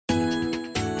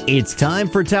It's time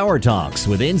for Tower Talks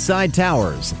with Inside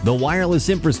Towers, the wireless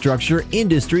infrastructure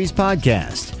industry's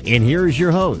podcast. And here is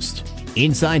your host,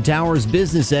 Inside Towers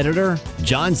business editor,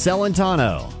 John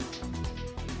Celentano.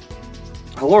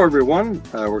 Hello, everyone.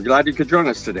 We're glad you could join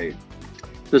us today.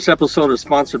 This episode is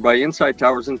sponsored by Inside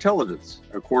Towers Intelligence,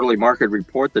 a quarterly market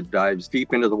report that dives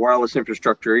deep into the wireless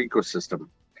infrastructure ecosystem.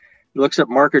 It looks at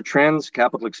market trends,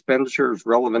 capital expenditures,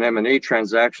 relevant M&A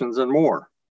transactions, and more.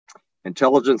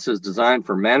 Intelligence is designed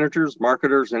for managers,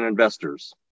 marketers, and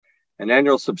investors. An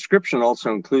annual subscription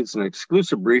also includes an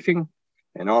exclusive briefing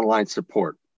and online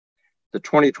support. The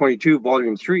 2022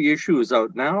 Volume 3 issue is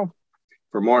out now.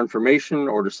 For more information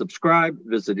or to subscribe,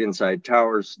 visit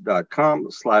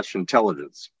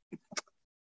insidetowers.com/intelligence.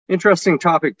 Interesting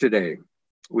topic today.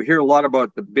 We hear a lot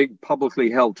about the big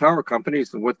publicly held tower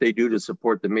companies and what they do to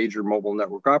support the major mobile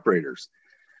network operators.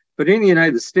 But in the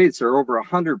United States, there are over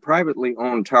 100 privately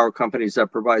owned tower companies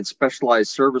that provide specialized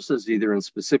services either in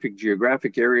specific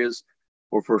geographic areas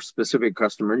or for specific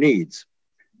customer needs.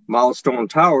 Milestone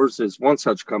Towers is one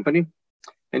such company.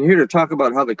 And here to talk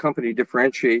about how the company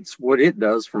differentiates what it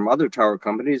does from other tower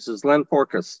companies is Len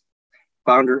Forkas,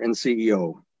 founder and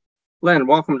CEO. Len,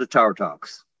 welcome to Tower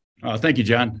Talks. Thank you,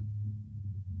 John.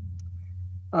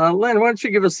 Len, why don't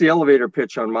you give us the elevator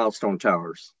pitch on Milestone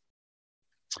Towers?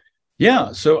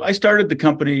 Yeah, so I started the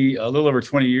company a little over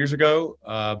 20 years ago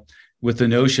with the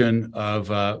notion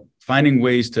of finding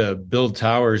ways to build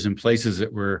towers in places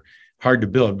that were hard to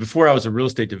build. Before, I was a real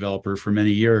estate developer for many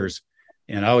years,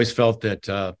 and I always felt that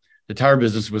the tower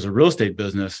business was a real estate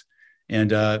business.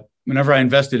 And whenever I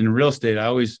invested in real estate, I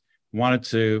always wanted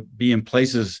to be in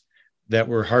places that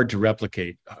were hard to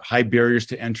replicate, high barriers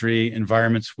to entry,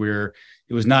 environments where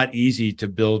it was not easy to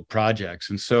build projects.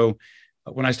 And so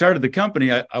when I started the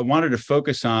company, I wanted to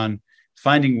focus on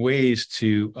finding ways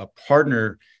to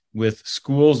partner with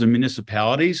schools and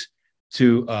municipalities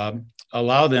to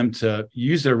allow them to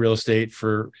use their real estate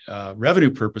for revenue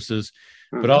purposes,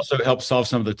 but also help solve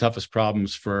some of the toughest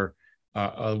problems for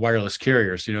wireless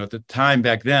carriers. You know, at the time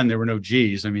back then, there were no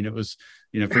Gs. I mean, it was,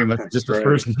 pretty much just the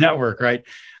first network, right?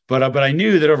 But I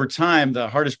knew that over time, the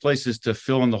hardest places to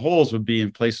fill in the holes would be in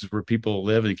places where people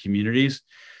live in communities.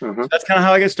 So that's kind of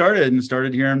how I got started, and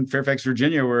started here in Fairfax,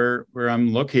 Virginia, where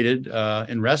I'm located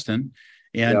in Reston.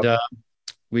 And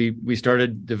we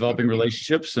started developing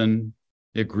relationships, and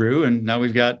it grew. And now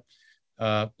we've got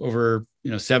over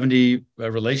 70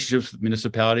 relationships with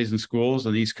municipalities and schools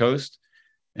on the East Coast,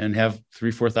 and have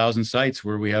 4,000 sites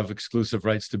where we have exclusive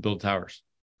rights to build towers.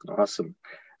 Awesome.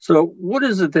 So what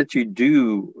is it that you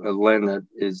do, Len, that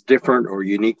is different or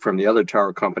unique from the other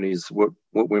tower companies, what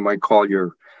we might call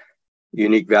your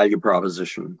unique value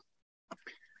proposition?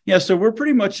 Yeah, so we're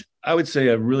pretty much, I would say,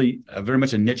 very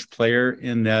much a niche player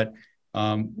in that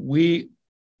we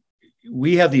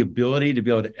have the ability to be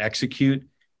able to execute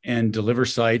and deliver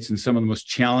sites in some of the most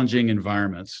challenging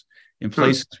environments, in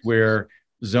places where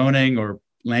zoning or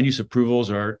land use approvals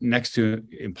are next to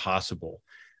impossible.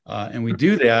 And we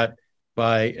do that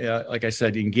by, like I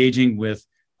said, engaging with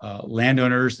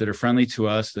landowners that are friendly to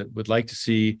us, that would like to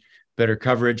see better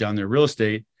coverage on their real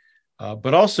estate.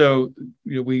 But also,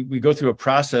 we go through a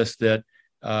process that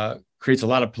creates a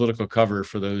lot of political cover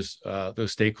for those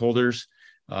stakeholders,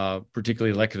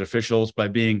 particularly elected officials, by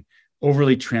being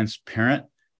overly transparent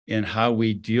in how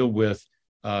we deal with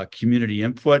community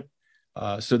input,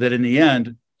 so that in the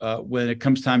end, when it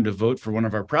comes time to vote for one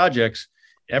of our projects,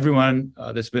 everyone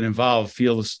that's been involved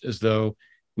feels as though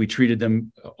we treated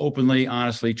them openly,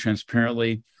 honestly,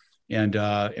 transparently, and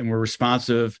we're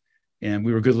responsive, and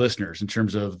we were good listeners in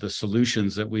terms of the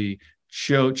solutions that we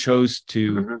chose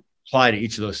to apply to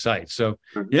each of those sites. So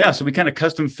so we kind of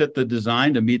custom fit the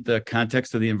design to meet the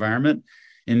context of the environment.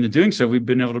 And in doing so, we've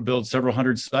been able to build several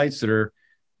hundred sites that are,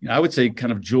 I would say,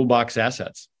 kind of jewel box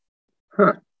assets.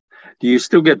 Do you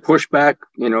still get pushback?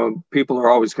 People are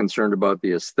always concerned about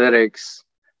the aesthetics,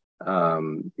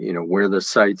 where the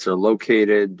sites are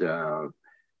located.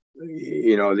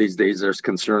 These days there's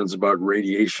concerns about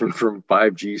radiation from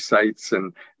 5G sites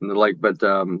and the like. But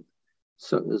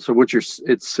so what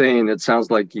it's saying, it sounds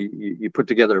like you put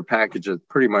together a package that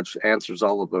pretty much answers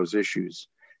all of those issues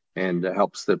and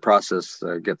helps the process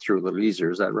get through a little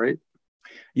easier. Is that right?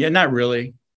 Yeah, not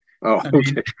really. Oh,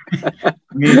 okay.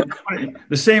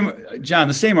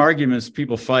 The same arguments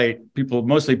people fight,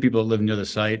 mostly people that live near the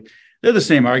site, they're the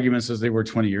same arguments as they were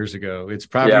 20 years ago. It's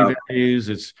property values,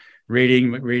 it's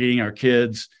rating our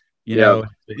kids,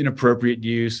 inappropriate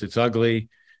use, it's ugly.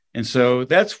 And so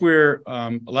that's where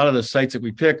a lot of the sites that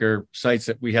we pick are sites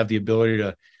that we have the ability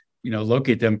to,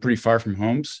 locate them pretty far from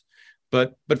homes.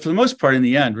 But for the most part, in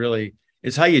the end, really,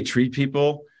 it's how you treat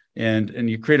people and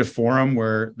you create a forum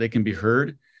where they can be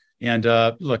heard. And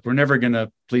look, we're never going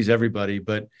to please everybody,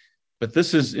 but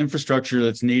this is infrastructure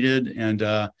that's needed,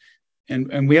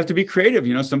 and we have to be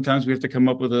creative. Sometimes we have to come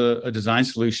up with a design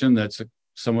solution that's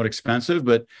somewhat expensive,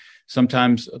 but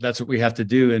sometimes that's what we have to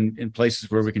do in places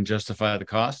where we can justify the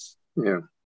costs. Yeah.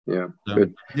 So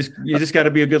Good. you just got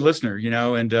to be a good listener,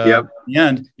 and Yep. in the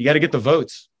end, you got to get the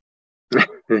votes.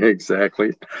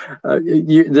 Exactly.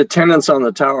 The tenants on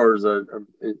the towers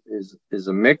is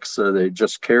a mix. Are they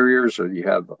just carriers, or do you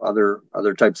have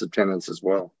other types of tenants as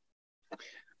well?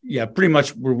 Yeah, pretty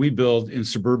much where we build in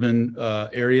suburban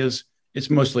areas, it's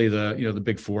mostly the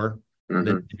big four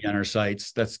that be on our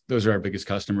sites. Those are our biggest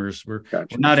customers. We're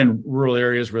not in rural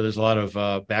areas where there's a lot of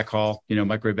backhaul,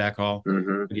 microwave backhaul.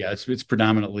 But yeah, it's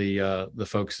predominantly the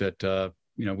folks that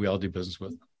we all do business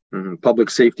with. Public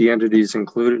safety entities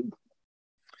included.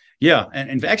 Yeah,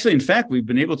 and actually, in fact, we've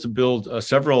been able to build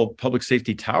several public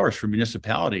safety towers for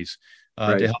municipalities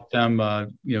to help them,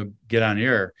 get on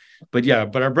air. But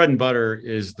our bread and butter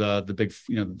is the big,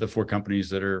 the four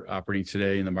companies that are operating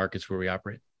today in the markets where we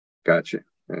operate. Gotcha.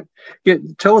 Yeah.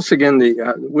 Tell us again,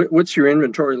 what's your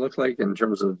inventory look like in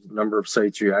terms of number of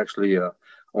sites you actually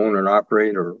own and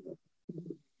operate? Or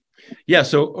yeah,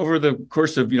 so over the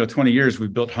course of 20 years,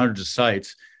 we've built hundreds of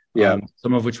sites. Yeah,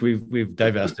 some of which we've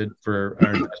divested for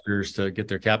our investors to get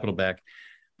their capital back.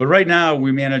 But right now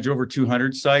we manage over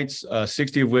 200 sites,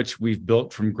 60 of which we've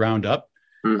built from ground up.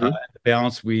 The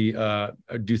balance we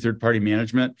do third-party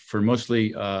management for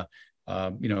mostly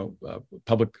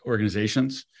public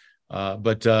organizations.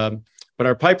 But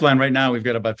our pipeline right now, we've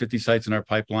got about 50 sites in our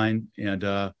pipeline, and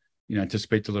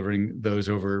anticipate delivering those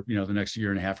over the next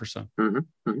year and a half or so.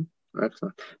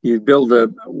 Excellent. You build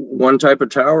one type of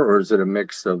tower, or is it a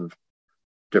mix of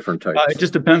different types? It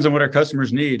just depends on what our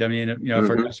customers need. I mean, if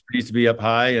our customer needs to be up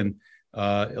high and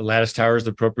a lattice tower is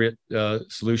the appropriate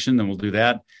solution, then we'll do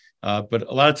that. But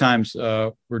a lot of times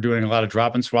we're doing a lot of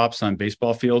drop and swaps on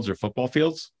baseball fields or football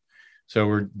fields. So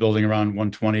we're building around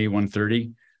 120,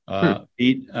 130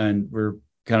 feet, and we're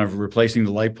kind of replacing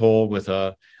the light pole with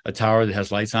a tower that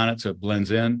has lights on it, so it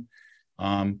blends in.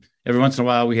 Every once in a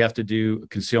while, we have to do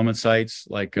concealment sites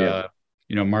like,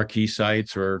 marquee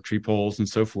sites or tree poles and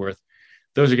so forth.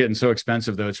 Those are getting so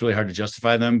expensive, though, it's really hard to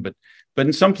justify them. But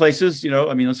in some places,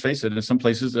 let's face it, in some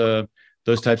places,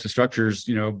 those types of structures,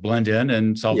 blend in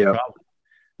and solve the problem.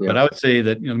 But I would say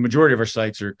that, the majority of our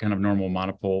sites are kind of normal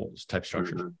monopole type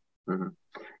structures.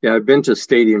 Yeah, I've been to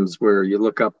stadiums where you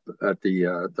look up at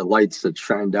the lights that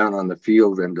shine down on the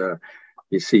field, and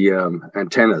you see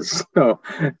antennas. So,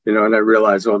 and I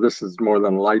realized, this is more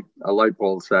than a light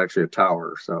pole. It's actually a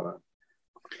tower. So,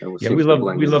 we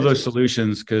love those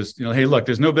solutions because, hey, look,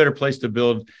 there's no better place to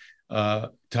build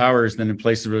towers than in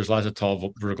places where there's lots of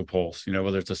tall vertical poles.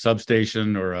 Whether it's a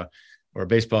substation or a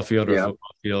baseball field or a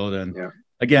football field. And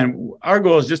again, our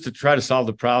goal is just to try to solve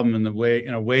the problem in a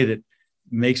way that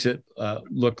makes it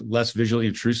look less visually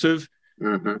intrusive.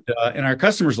 And our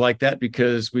customers like that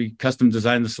because we custom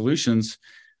design the solutions,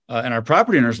 and our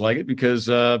property owners like it because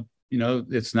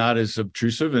it's not as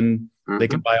obtrusive and they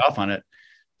can buy off on it.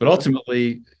 But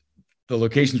ultimately, the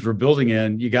locations we're building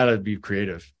in, you got to be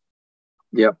creative.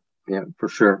 Yeah, for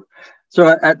sure. So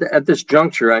at this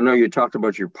juncture, I know you talked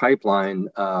about your pipeline,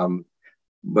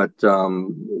 but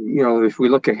if we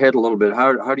look ahead a little bit,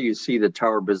 how do you see the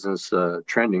tower business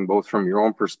trending, both from your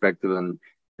own perspective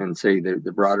and say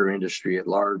the broader industry at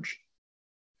large?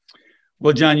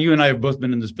 Well, John, you and I have both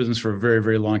been in this business for a very,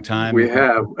 very long time. We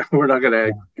have. We're not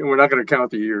gonna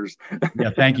count the years. Yeah,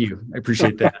 thank you. I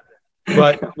appreciate that.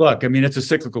 But look, I mean, it's a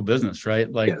cyclical business, right?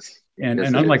 And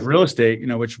unlike real estate,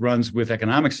 which runs with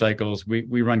economic cycles,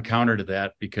 we run counter to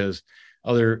that because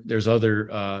there's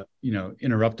other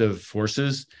interruptive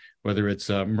forces, whether it's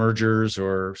mergers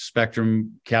or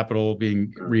spectrum capital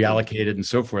being reallocated and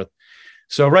so forth.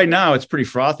 So right now it's pretty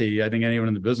frothy. I think anyone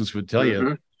in the business would tell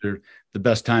you they're the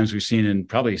best times we've seen in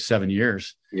probably 7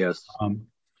 years. Yes.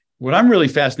 What I'm really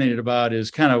fascinated about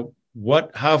is kind of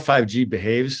how 5G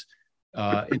behaves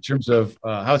in terms of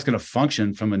how it's going to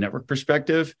function from a network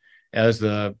perspective as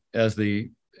the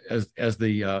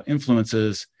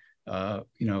influences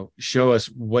show us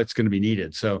what's going to be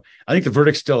needed. So I think the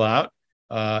verdict's still out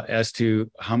as to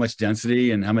how much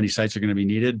density and how many sites are going to be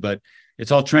needed, but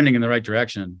it's all trending in the right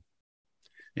direction.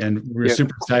 And we're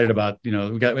super excited about,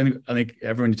 I think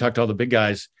everyone, you talk to all the big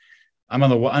guys, I'm on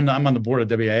the board of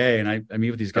WIA, and I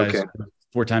meet with these guys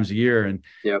 4 times a year, and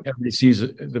everybody sees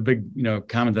the big,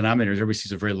 common denominators. Everybody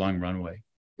sees a very long runway.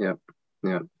 Yeah,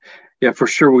 for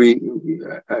sure.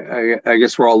 I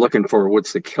guess we're all looking for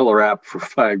what's the killer app for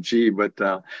 5G,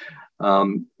 but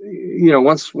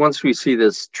Once we see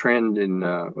this trend in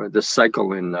this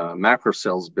cycle in macro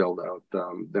cells build out,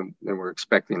 then we're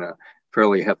expecting a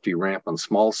fairly hefty ramp on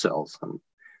small cells.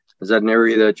 Is that an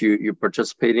area that you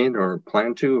participate in or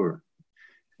plan to? Or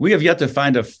we have yet to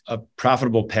find a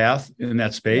profitable path in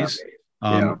that space.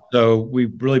 So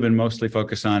we've really been mostly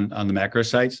focused on the macro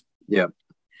sites. Yeah.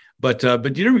 But I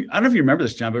don't know if you remember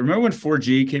this, John, but remember when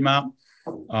 4G came out?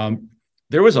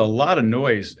 There was a lot of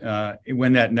noise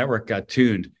when that network got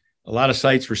tuned. A lot of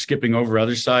sites were skipping over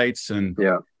other sites, and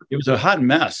it was a hot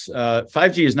mess.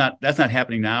 5G that's not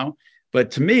happening now.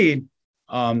 But to me,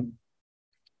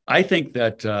 I think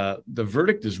that the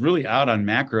verdict is really out on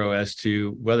macro as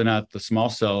to whether or not the small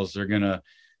cells are going to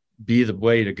be the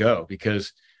way to go,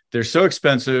 because they're so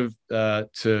expensive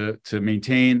to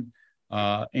maintain,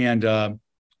 and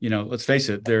let's face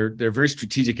it, they're very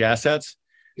strategic assets.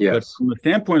 Yes. But from the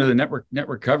standpoint of the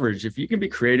network coverage, if you can be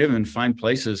creative and find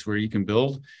places where you can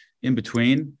build in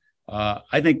between,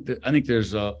 I think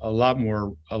there's a lot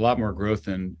more growth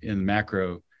in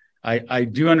macro. I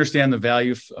do understand the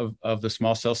value of the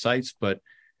small cell sites, but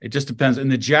it just depends. In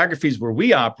the geographies where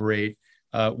we operate,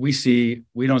 we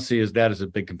don't see that as a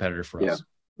big competitor for us.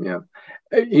 Yeah.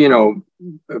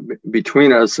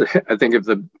 Between us, I think if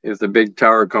the big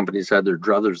tower companies had their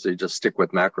druthers, they just stick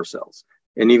with macro cells,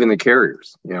 and even the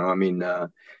carriers.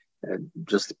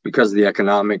 Just because of the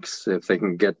economics, if they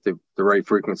can get the right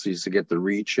frequencies to get the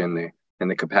reach and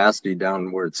the capacity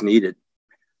down where it's needed,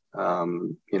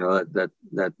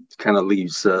 that kind of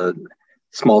leaves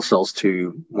small cells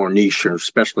to more niche or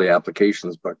specialty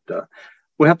applications. But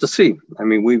we'll have to see. I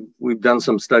mean, we've done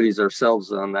some studies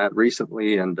ourselves on that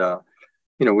recently, and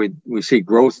we see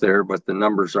growth there, but the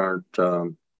numbers aren't.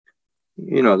 The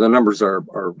numbers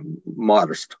are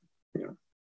modest.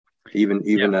 Even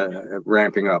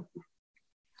ramping up.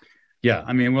 Yeah,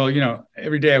 I mean, well,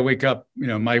 every day I wake up,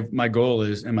 my goal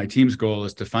is, and my team's goal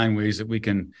is, to find ways that we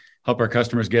can help our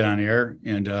customers get on air.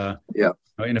 And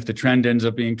and if the trend ends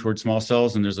up being towards small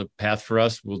cells and there's a path for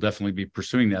us, we'll definitely be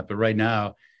pursuing that. But right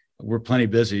now, we're plenty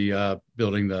busy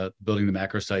building the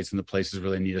macro sites in the places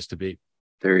where they need us to be.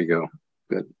 There you go.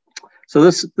 Good. So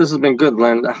this has been good,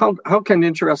 Len. How can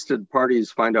interested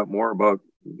parties find out more about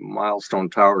Milestone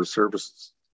Towers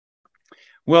services?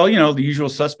 Well, the usual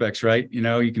suspects, right?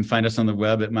 You can find us on the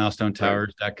web at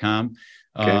milestonetowers.com.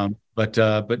 Okay. But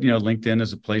LinkedIn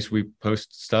is a place we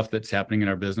post stuff that's happening in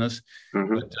our business.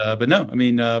 Mm-hmm. But no, I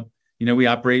mean, we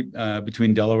operate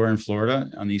between Delaware and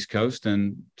Florida on the East Coast,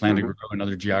 and plan to grow in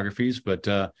other geographies. But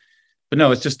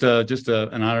no, it's just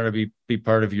an honor to be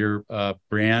part of your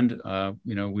brand.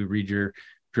 We read your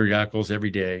periodicals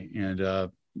every day, and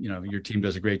your team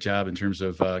does a great job in terms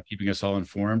of keeping us all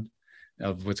informed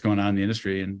of what's going on in the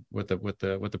industry and what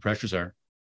the pressures are.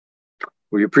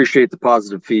 We appreciate the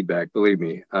positive feedback, believe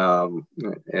me. But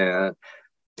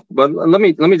let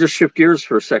me just shift gears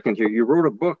for a second here. You wrote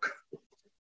a book,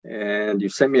 and you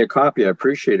sent me a copy. I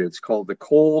appreciate it. It's called The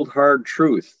Cold Hard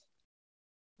Truth.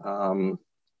 It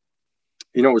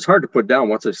was hard to put down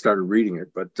once I started reading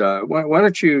it. But why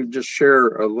don't you just share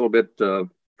a little bit for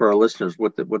our listeners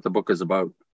what the book is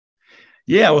about?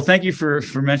 Yeah, well, thank you for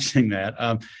mentioning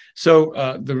that. So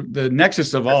the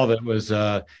nexus of all of it was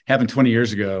happened 20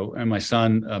 years ago, and my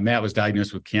son Matt was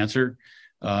diagnosed with cancer,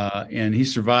 and he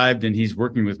survived, and he's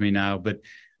working with me now. But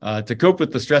to cope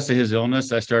with the stress of his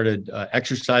illness, I started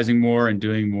exercising more and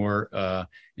doing more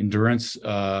endurance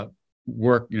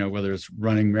work. Whether it's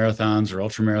running marathons or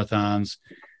ultra marathons.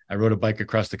 I rode a bike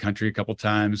across the country a couple of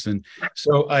times, and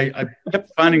so I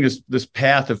kept finding this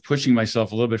path of pushing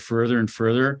myself a little bit further and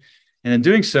further. And in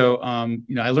doing so,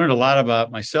 I learned a lot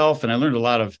about myself, and I learned a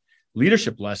lot of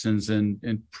leadership lessons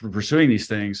in pursuing these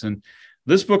things. And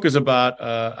this book is about,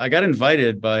 I got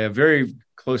invited by a very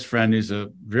close friend who's a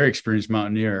very experienced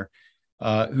mountaineer,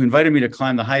 who invited me to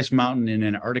climb the highest mountain in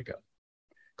Antarctica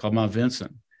called Mount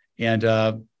Vinson. And,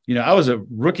 I was a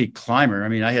rookie climber. I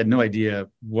mean, I had no idea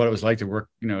what it was like to work,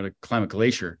 to climb a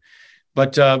glacier.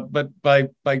 But by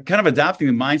kind of adopting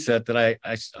the mindset that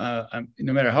I'm,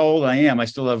 no matter how old I am, I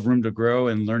still have room to grow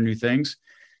and learn new things.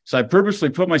 So I purposely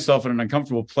put myself in an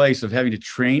uncomfortable place of having to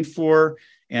train for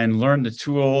and learn the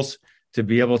tools to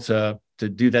be able to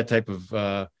do that type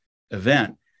of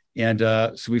event. And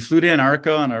so we flew to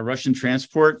Antarctica on a Russian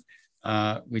transport.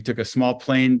 We took a small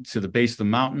plane to the base of the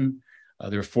mountain.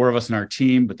 There were 4 of us in our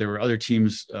team, but there were other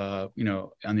teams, on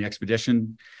the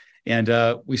expedition. And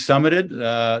we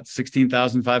summited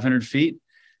 16,500 feet.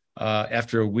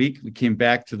 After a week, we came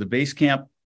back to the base camp.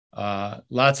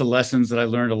 Lots of lessons that I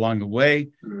learned along the way.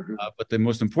 But the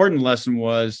most important lesson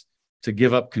was to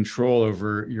give up control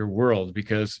over your world,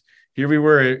 because here we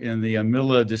were in the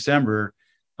middle of December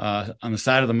on the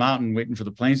side of the mountain waiting for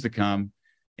the planes to come,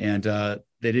 and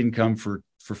they didn't come for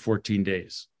 14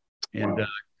 days. And Wow.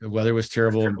 The weather was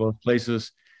terrible in both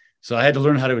places. So I had to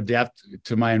learn how to adapt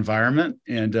to my environment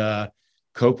and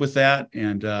cope with that.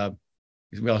 And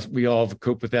we all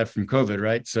cope with that from COVID,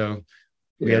 right? So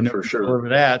we had no control over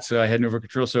that. So I had no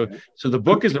control. So the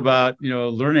book is about,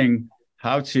 learning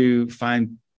how to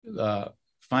find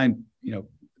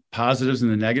positives in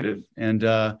the negative and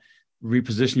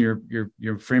reposition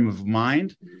your frame of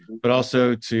mind, but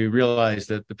also to realize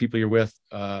that the people you're with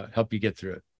help you get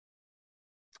through it.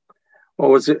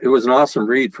 Well, it was an awesome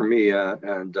read for me,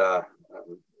 and the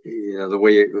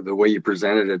way you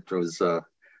presented it was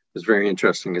very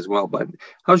interesting as well. But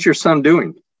how's your son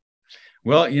doing?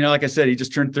 Well, like I said, he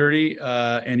just turned 30,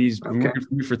 and he's been working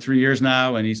for me for 3 years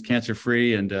now, and he's cancer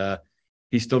free, and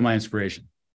he's still my inspiration.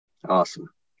 Awesome,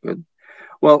 good.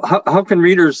 Well, how can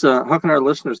our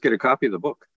listeners get a copy of the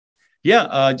book?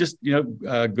 Yeah, just go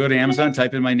to Amazon,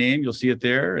 type in my name, you'll see it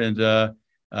there, and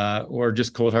or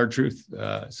just Cold Hard Truth.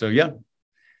 So yeah,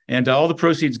 and all the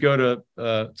proceeds go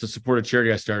to support a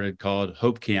charity I started called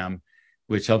Hope Cam,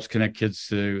 which helps connect kids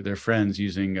to their friends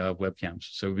using webcams.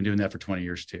 So we've been doing that for 20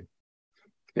 years too.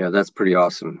 Yeah, that's pretty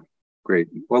awesome. Great.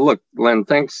 Well, look, Len,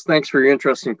 thanks for your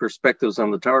interesting perspectives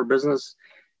on the tower business,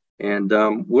 and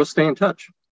we'll stay in touch.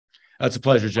 That's a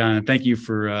pleasure, John. And thank you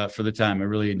for the time. I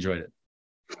really enjoyed it.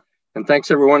 And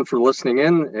thanks everyone for listening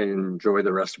in, and enjoy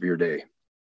the rest of your day.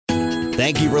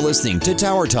 Thank you for listening to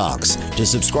Tower Talks. To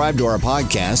subscribe to our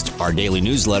podcast, our daily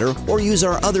newsletter, or use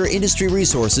our other industry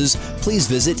resources, please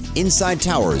visit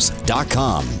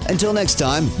InsideTowers.com. Until next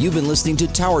time, you've been listening to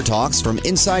Tower Talks from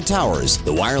Inside Towers,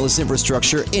 the Wireless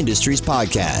Infrastructure Industries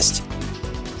Podcast.